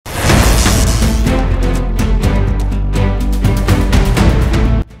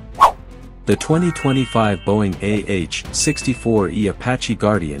The 2025 Boeing AH-64E Apache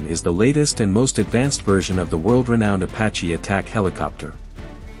Guardian is the latest and most advanced version of the world-renowned Apache attack helicopter.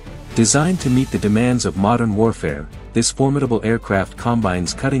 Designed to meet the demands of modern warfare, this formidable aircraft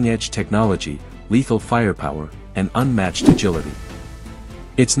combines cutting-edge technology, lethal firepower, and unmatched agility.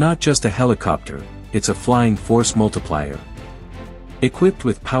 It's not just a helicopter, it's a flying force multiplier. Equipped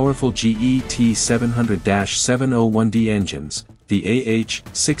with powerful GE T700-701D engines, the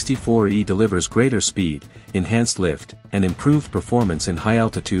AH-64E delivers greater speed, enhanced lift, and improved performance in high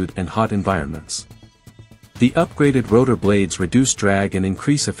altitude and hot environments. The upgraded rotor blades reduce drag and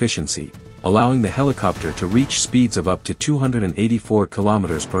increase efficiency, allowing the helicopter to reach speeds of up to 284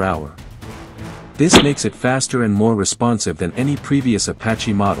 km per hour. This makes it faster and more responsive than any previous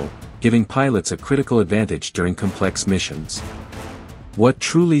Apache model, giving pilots a critical advantage during complex missions. What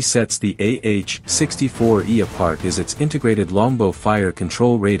truly sets the AH-64E apart is its integrated longbow fire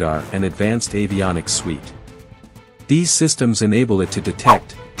control radar and advanced avionics suite. These systems enable it to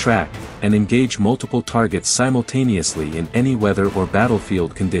detect, track, and engage multiple targets simultaneously in any weather or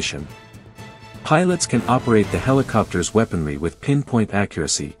battlefield condition. Pilots can operate the helicopter's weaponry with pinpoint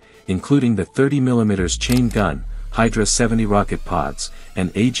accuracy, including the 30mm chain gun, Hydra 70 rocket pods,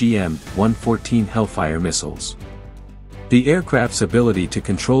 and AGM-114 Hellfire missiles. The aircraft's ability to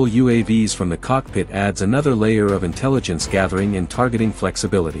control UAVs from the cockpit adds another layer of intelligence gathering and targeting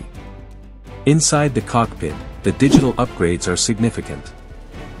flexibility. Inside the cockpit, the digital upgrades are significant.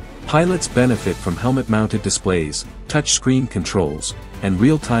 Pilots benefit from helmet-mounted displays, touchscreen controls, and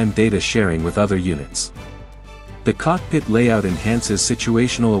real-time data sharing with other units. The cockpit layout enhances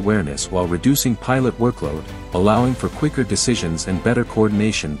situational awareness while reducing pilot workload, allowing for quicker decisions and better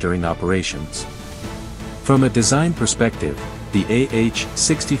coordination during operations. From a design perspective, the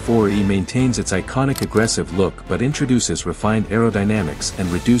AH-64E maintains its iconic aggressive look but introduces refined aerodynamics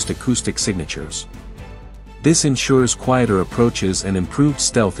and reduced acoustic signatures. This ensures quieter approaches and improved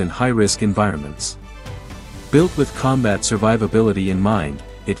stealth in high-risk environments. Built with combat survivability in mind,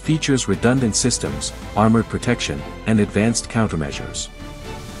 it features redundant systems, armored protection, and advanced countermeasures.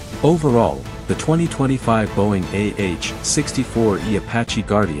 Overall, the 2025 Boeing AH-64E Apache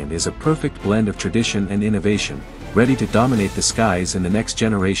Guardian is a perfect blend of tradition and innovation, ready to dominate the skies in the next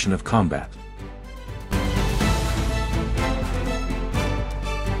generation of combat.